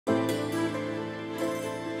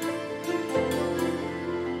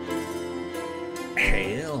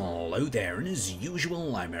Hello there, and as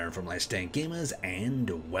usual, I'm Aaron from Laststandgamers,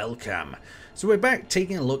 and welcome. So we're back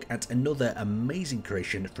taking a look at another amazing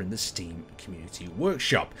creation from the Steam Community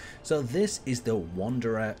Workshop. So this is the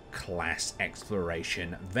Wanderer class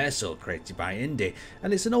exploration vessel created by Indy,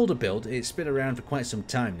 and it's an older build. It's been around for quite some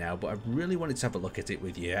time now, but I really wanted to have a look at it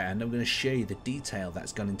with you, and I'm going to show you the detail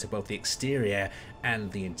that's gone into both the exterior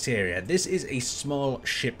and the interior. This is a small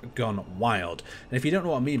ship gone wild, and if you don't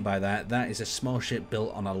know what I mean by that, that is a small ship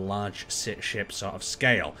built on a large ship sort of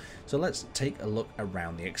scale. So let's take a look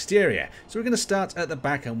around the exterior. So we're going to start at the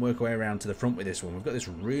back and work our way around to the front with this one. We've got this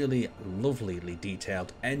really lovely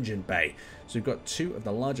detailed engine bay. So we've got two of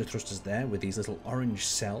the larger thrusters there with these little orange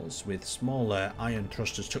cells with smaller iron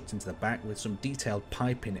thrusters tucked into the back with some detailed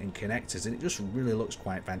piping and connectors, and it just really looks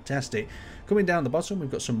quite fantastic. Coming down the bottom,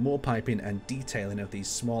 we've got some more piping and detailing of these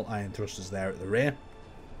small iron thrusters there at the rear.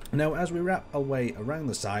 Now, as we wrap our way around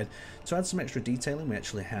the side, to add some extra detailing, we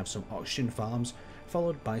actually have some oxygen farms,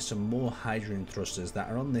 followed by some more hydrogen thrusters that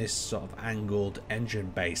are on this sort of angled engine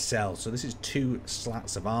bay cell. So this is two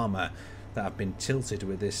slats of armour that have been tilted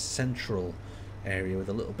with this central area with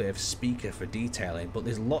a little bit of speaker for detailing, but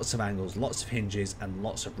there's lots of angles, lots of hinges and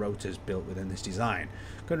lots of rotors built within this design.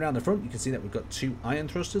 Going around the front, you can see that we've got two iron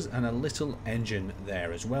thrusters and a little engine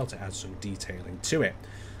there as well to add some detailing to it.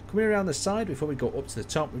 Coming around the side, before we go up to the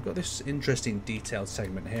top, we've got this interesting detailed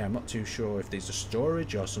segment here. I'm not too sure if these are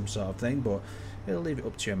storage or some sort of thing, but it'll leave it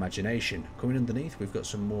up to your imagination. Coming underneath, we've got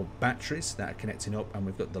some more batteries that are connecting up, and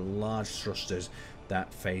we've got the large thrusters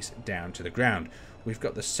that face down to the ground. We've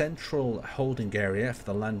got the central holding area for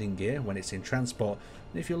the landing gear when it's in transport,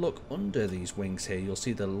 and if you look under these wings here, you'll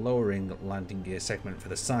see the lowering landing gear segment for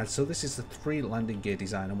the side. So this is the 3 landing gear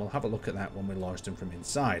design, and we'll have a look at that when we launch them from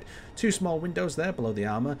inside. 2 small windows there below the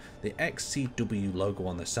armour, the XCW logo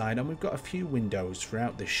on the side, and we've got a few windows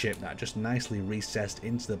throughout the ship that are just nicely recessed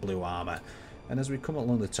into the blue armour. And as we come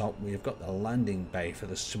along the top, we've got the landing bay for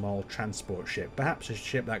the small transport ship, perhaps a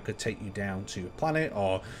ship that could take you down to a planet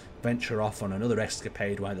or venture off on another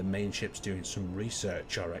escapade while the main ship's doing some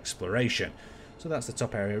research or exploration. So that's the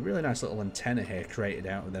top area. Really nice little antenna here created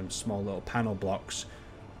out of them small little panel blocks.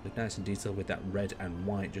 Look nice and detailed with that red and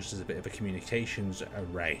white just as a bit of a communications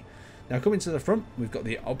array. Now coming to the front, we've got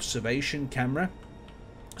the observation camera.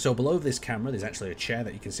 So below this camera there's actually a chair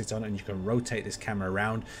that you can sit on, and you can rotate this camera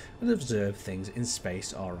around and observe things in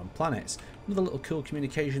space or on planets. Another little cool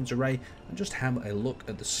communications array, and just have a look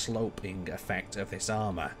at the sloping effect of this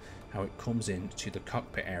armour, how it comes into the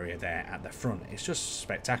cockpit area there at the front. It's just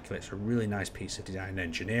spectacular. It's a really nice piece of design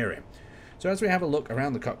engineering. So as we have a look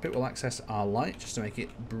around the cockpit, we'll access our light just to make it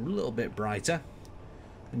a little bit brighter.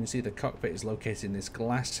 And you see the cockpit is located in this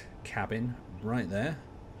glass cabin right there.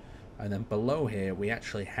 And then below here, we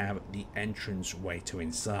actually have the entrance way to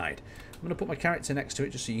inside. I'm going to put my character next to it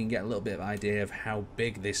just so you can get a little bit of idea of how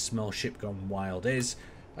big this small ship gone wild is.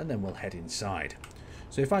 And then we'll head inside.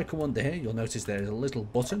 So if I come under here, you'll notice there is a little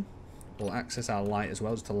button. We'll access our light as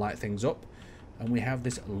well just to light things up. And we have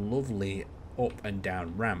this lovely up and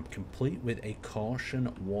down ramp, complete with a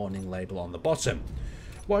caution warning label on the bottom.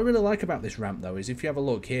 What I really like about this ramp though is if you have a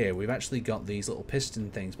look here, we've actually got these little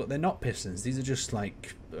piston things, but they're not pistons. These are just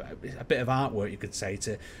like a bit of artwork, you could say,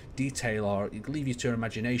 to detail or leave you to your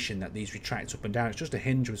imagination that these retract up and down. It's just a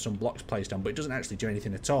hinge with some blocks placed on, but it doesn't actually do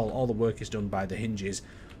anything at all. All the work is done by the hinges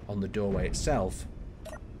on the doorway itself.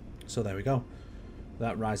 So there we go.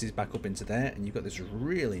 That rises back up into there, and you've got this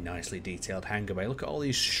really nicely detailed hangar bay. Look at all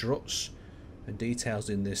these struts and details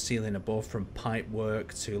in the ceiling above, from pipe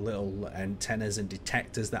work to little antennas and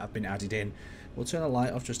detectors that have been added in. We'll turn the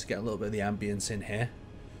light off just to get a little bit of the ambience in here.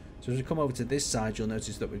 So as we come over to this side, you'll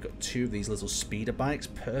notice that we've got 2 of these little speeder bikes,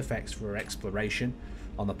 perfect for exploration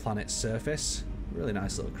on the planet's surface. Really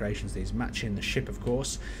nice little creations, these, matching the ship, of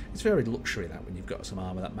course. It's very luxury that when you've got some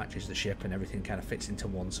armour that matches the ship and everything kind of fits into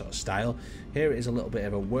one sort of style. Here it is a little bit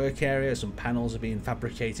of a work area, some panels are being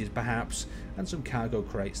fabricated perhaps, and some cargo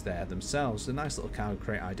crates there themselves. A nice little cargo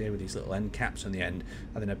crate idea with these little end caps on the end,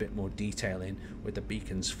 and then a bit more detailing with the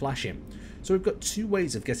beacons flashing. So we've got 2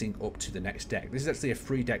 ways of getting up to the next deck. This is actually a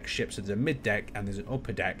 3-deck ship, so there's a mid deck and there's an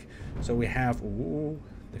upper deck. So we have... Ooh,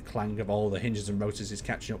 the clang of all the hinges and rotors is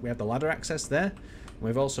catching up. We have the ladder access there, and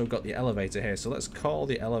we've also got the elevator here. So let's call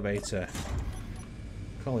the elevator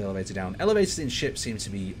down. Elevators in ships seem to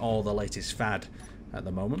be all the latest fad at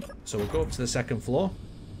the moment. So we'll go up to the 2nd floor.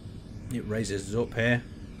 It raises us up here.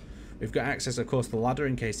 We've got access, of course, to the ladder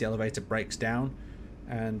in case the elevator breaks down,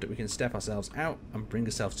 and we can step ourselves out and bring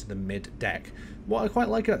ourselves to the mid deck. What I quite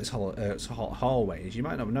like about this hallway is you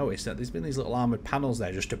might not have noticed that there's been these little armoured panels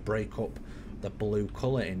there just to break up the blue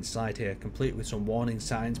colour inside here, complete with some warning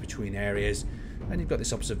signs between areas. And you've got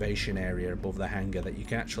this observation area above the hangar that you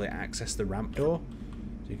can actually access the ramp door.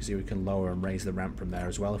 So you can see we can lower and raise the ramp from there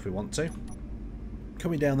as well if we want to.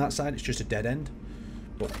 Coming down that side, it's just a dead end.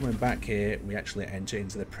 But coming back here, we actually enter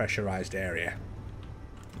into the pressurised area.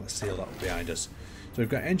 Let's seal that up behind us. So we've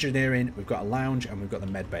got engineering, we've got a lounge, and we've got the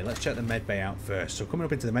med bay. Let's check the med bay out first. So coming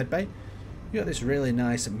up into the med bay, you've got this really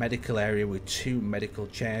nice medical area with 2 medical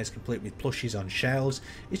chairs, complete with plushies on shelves.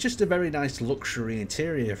 It's just a very nice luxury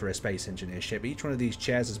interior for a space engineer ship. Each one of these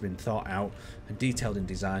chairs has been thought out and detailed in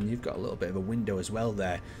design. You've got a little bit of a window as well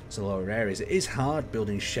there to lower areas. It is hard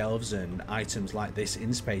building shelves and items like this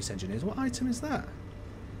in space engineers. What item is that?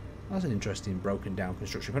 That's an interesting broken down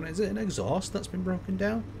construction component. Is it an exhaust that's been broken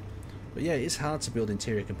down? But yeah, it's hard to build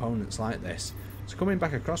interior components like this. So coming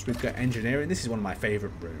back across, we've got engineering. This is one of my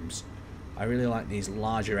favourite rooms. I really like these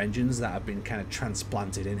larger engines that have been kind of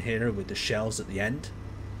transplanted in here with the shells at the end.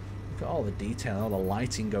 Look at all the detail, all the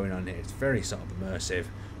lighting going on here. It's very sort of immersive.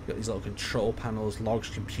 We've got these little control panels, logs,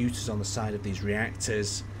 computers on the side of these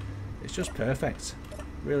reactors. It's just perfect.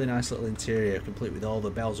 Really nice little interior, complete with all the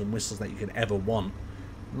bells and whistles that you could ever want.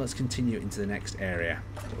 And let's continue into the next area.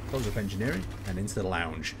 So we'll close up engineering and into the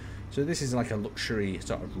lounge. So this is like a luxury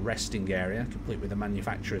sort of resting area, complete with a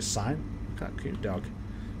manufacturer's sign. Look at that cute dog.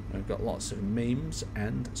 And we've got lots of memes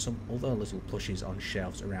and some other little plushies on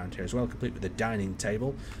shelves around here as well, complete with a dining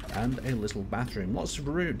table and a little bathroom. Lots of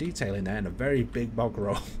root detail in there and a very big bog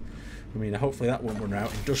roll. I mean, hopefully that won't run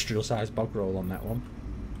out. Industrial sized bog roll on that one.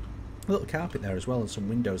 A little carpet there as well and some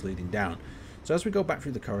windows leading down. So as we go back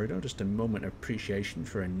through the corridor, just a moment of appreciation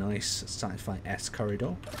for a nice sci-fi-esque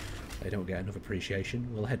corridor. They don't get enough appreciation.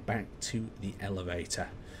 We'll head back to the elevator.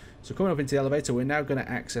 So coming up into the elevator, we're now going to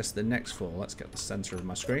access the next floor. Let's get the center of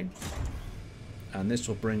my screen. And this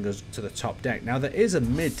will bring us to the top deck. Now there is a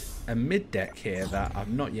mid deck here that I've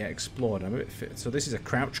not yet explored. I'm a bit fit. So this is a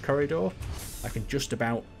crouch corridor. I can just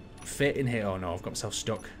about fit in here. Oh no, I've got myself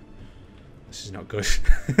stuck. This is not good.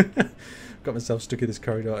 Got myself stuck in this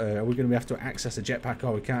corridor. Are we going to have to access a jetpack?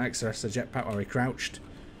 Oh, we can't access a jetpack while we're crouched.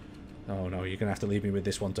 Oh no, you're going to have to leave me with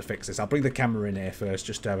this one to fix this. I'll bring the camera in here first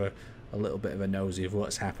just to have a little bit of a nosy of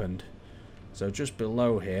what's happened. So just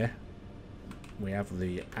below here, we have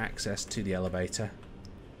the access to the elevator.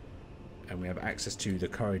 And we have access to the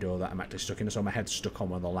corridor that I'm actually stuck in. So my head's stuck on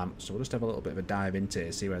one of the lamps. So we'll just have a little bit of a dive into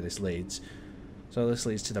it, see where this leads. So this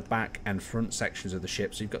leads to the back and front sections of the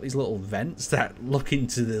ship. So you've got these little vents that look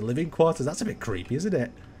into the living quarters. That's a bit creepy, isn't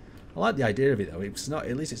it? I like the idea of it though. It's not,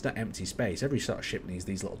 at least it's not empty space. Every sort of ship needs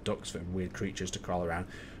these little ducts for weird creatures to crawl around.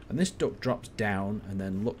 And this duct drops down and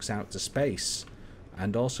then looks out to space.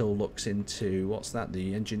 And also looks into, what's that?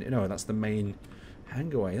 The engine? No, that's the main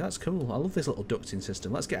hangarway. That's cool. I love this little ducting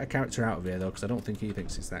system. Let's get a character out of here though, because I don't think he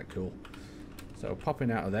thinks it's that cool. So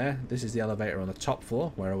popping out of there, this is the elevator on the top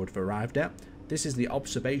floor where I would have arrived at. This is the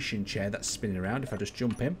observation chair that's spinning around. If I just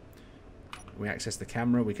jump in, we access the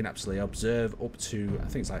camera. We can absolutely observe up to, I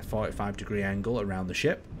think it's like 45-degree angle around the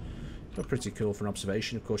ship. So pretty cool for an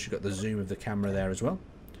observation. Of course, you've got the zoom of the camera there as well.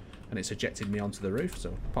 And it's ejected me onto the roof,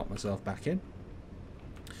 so pop myself back in.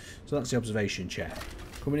 So that's the observation chair.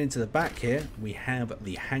 Coming into the back here, we have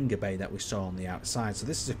the hangar bay that we saw on the outside. So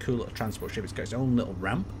this is a cool little transport ship. It's got its own little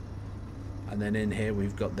ramp. And then in here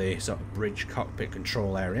we've got the sort of bridge cockpit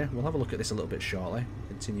control area. We'll have a look at this a little bit shortly.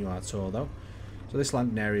 Continue our tour though. So this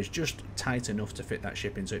landing area is just tight enough to fit that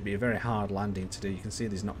ship in, so it'd be a very hard landing to do. You can see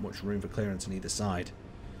there's not much room for clearance on either side.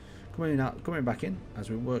 Coming back in, as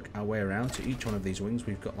we work our way around to each one of these wings,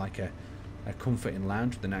 we've got like a comforting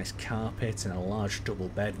lounge with a nice carpet and a large double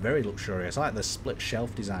bed. Very luxurious. I like the split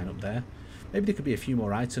shelf design up there. Maybe there could be a few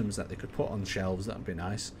more items that they could put on shelves. That would be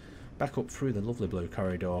nice. Back up through the lovely blue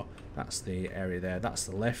corridor. That's the area there. That's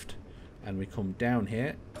the lift. And we come down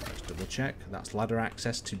here. Let's double check. That's ladder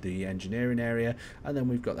access to the engineering area. And then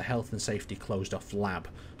we've got the health and safety closed off lab.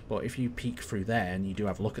 But if you peek through there and you do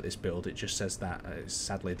have a look at this build, it just says that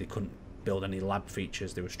sadly they couldn't build any lab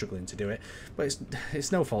features. They were struggling to do it. But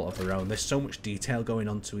it's no fault of their own. There's so much detail going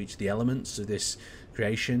on to each of the elements of this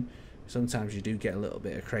creation. Sometimes you do get a little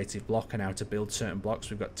bit of creative block on how to build certain blocks.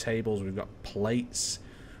 We've got tables, we've got plates,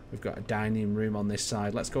 we've got a dining room on this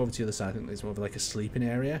side. Let's go over to the other side. I think there's more of like a sleeping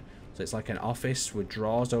area. So it's like an office with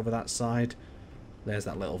drawers over that side. There's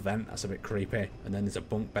that little vent. That's a bit creepy. And then there's a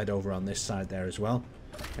bunk bed over on this side there as well.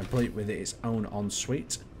 Complete with its own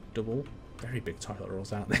ensuite. Double. Very big toilet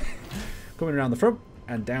rolls out there. Coming around the front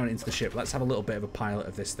and down into the ship. Let's have a little bit of a pilot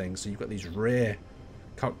of this thing. So you've got these rear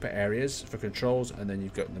cockpit areas for controls, and then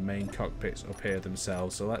you've got the main cockpits up here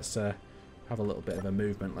themselves. So let's have a little bit of a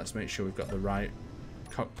movement. Let's make sure we've got the right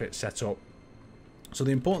cockpit set up. So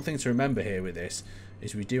the important thing to remember here with this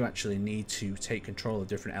is we do actually need to take control of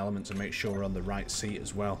different elements and make sure we're on the right seat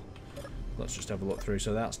as well. Let's just have a look through.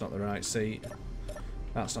 So that's not the right seat.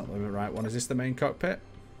 That's not the right one. Is this the main cockpit?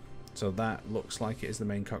 So that looks like it is the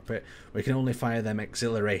main cockpit. We can only fire them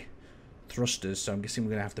auxiliary thrusters, so I'm guessing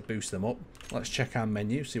we're going to have to boost them up. Let's check our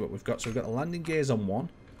menu, see what we've got. So we've got the landing gears on one.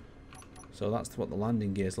 So that's what the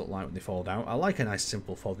landing gears look like when they fold out. I like a nice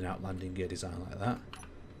simple folding out landing gear design like that.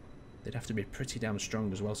 They'd have to be pretty damn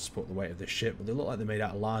strong as well to support the weight of this ship, but they look like they're made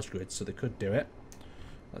out of large grids, so they could do it.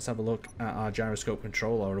 Let's have a look at our gyroscope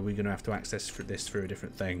control, or are we going to have to access this through a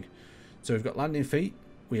different thing? So we've got landing feet,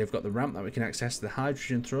 we have got the ramp that we can access, the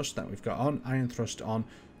hydrogen thrust that we've got on, iron thrust on,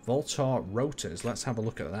 Voltar rotors. Let's have a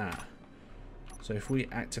look at that. So if we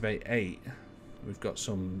activate 8, we've got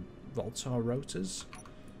some Voltar rotors.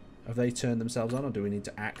 Have they turned themselves on, or do we need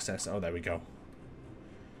to access? Oh, there we go.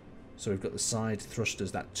 So we've got the side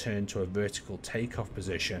thrusters that turn to a vertical takeoff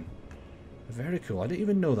position. Very cool. I didn't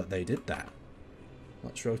even know that they did that.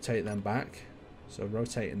 Let's rotate them back. So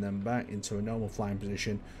rotating them back into a normal flying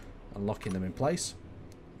position and locking them in place.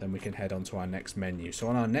 Then we can head on to our next menu. So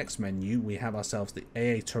on our next menu, we have ourselves the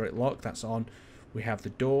AA turret lock. That's on. We have the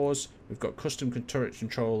doors. We've got custom turret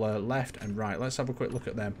controller left and right. Let's have a quick look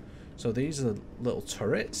at them. So these are little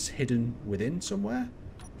turrets hidden within somewhere.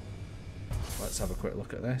 Let's have a quick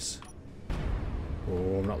look at this.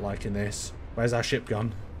 Oh, I'm not liking this. Where's our ship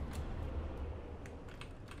gone?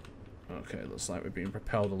 Okay, it looks like we're being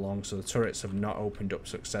propelled along, so the turrets have not opened up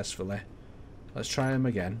successfully. Let's try them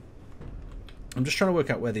again. I'm just trying to work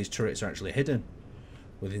out where these turrets are actually hidden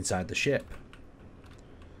within inside the ship,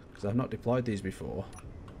 because I've not deployed these before.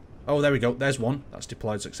 Oh, there we go. There's one that's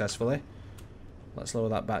deployed successfully. Let's lower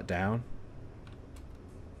that back down.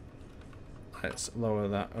 Let's lower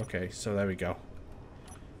that. Okay, so there we go.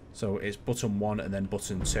 So it's button 1 and then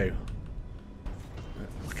button 2.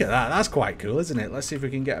 Look at that. That's quite cool, isn't it? Let's see if we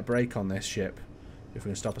can get a break on this ship. If we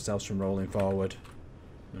can stop ourselves from rolling forward.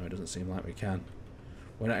 No, it doesn't seem like we can.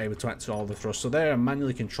 We're not able to access all the thrust. So they're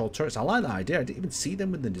manually controlled turrets. I like that idea. I didn't even see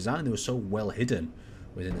them with the design. They were so well hidden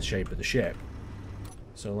within the shape of the ship.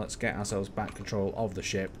 So let's get ourselves back control of the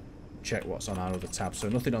ship. Check what's on our other tabs. So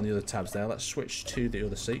nothing on the other tabs there. Let's switch to the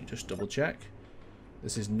other seat. Just double check.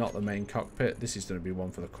 This is not the main cockpit. This is going to be one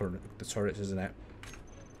for the turrets, isn't it?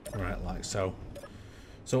 Right, like so.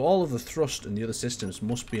 So all of the thrust and the other systems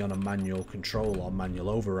must be on a manual control or manual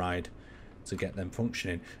override to get them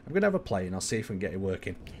functioning. I'm going to have a play and I'll see if we can get it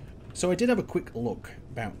working. So I did have a quick look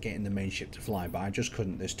about getting the main ship to fly, but I just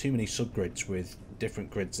couldn't. There's too many subgrids with different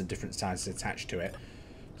grids and different sizes attached to it.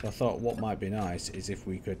 So I thought what might be nice is if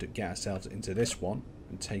we could get ourselves into this one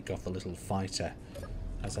and take off the little fighter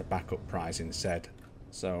as a backup prize instead.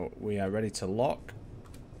 So we are ready to lock.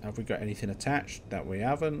 Have we got anything attached? That we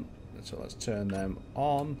haven't. So let's turn them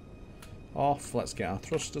on, off. Let's get our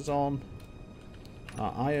thrusters on,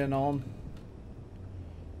 our iron on.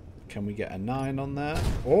 Can we get a 9 on there?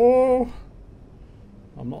 Oh!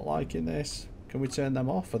 I'm not liking this. Can we turn them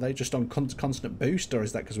off? Are they just on constant boost, or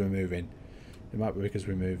is that because we're moving? It might be because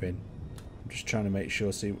we're moving. I'm just trying to make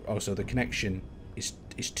sure. See, oh, so the connection is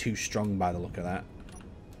too strong by the look of that.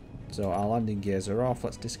 So our landing gears are off.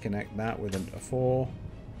 Let's disconnect that with a 4,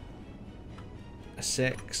 a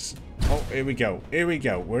 6. Oh, here we go. Here we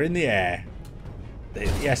go. We're in the air.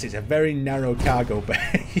 Yes, it's a very narrow cargo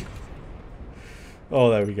bay. Oh,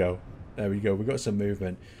 there we go. There we go. We've got some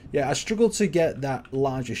movement. Yeah, I struggled to get that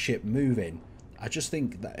larger ship moving. I just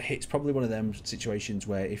think that it's probably one of them situations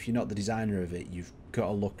where if you're not the designer of it, you've got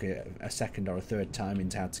to look at a second or a third time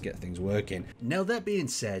into how to get things working. Now, that being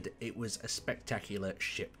said, it was a spectacular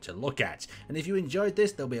ship to look at. And if you enjoyed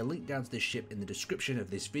this, there'll be a link down to this ship in the description of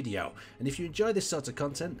this video. And if you enjoy this sort of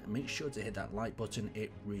content, make sure to hit that like button.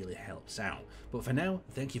 It really helps out. But for now,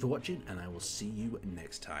 thank you for watching, and I will see you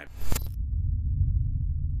next time.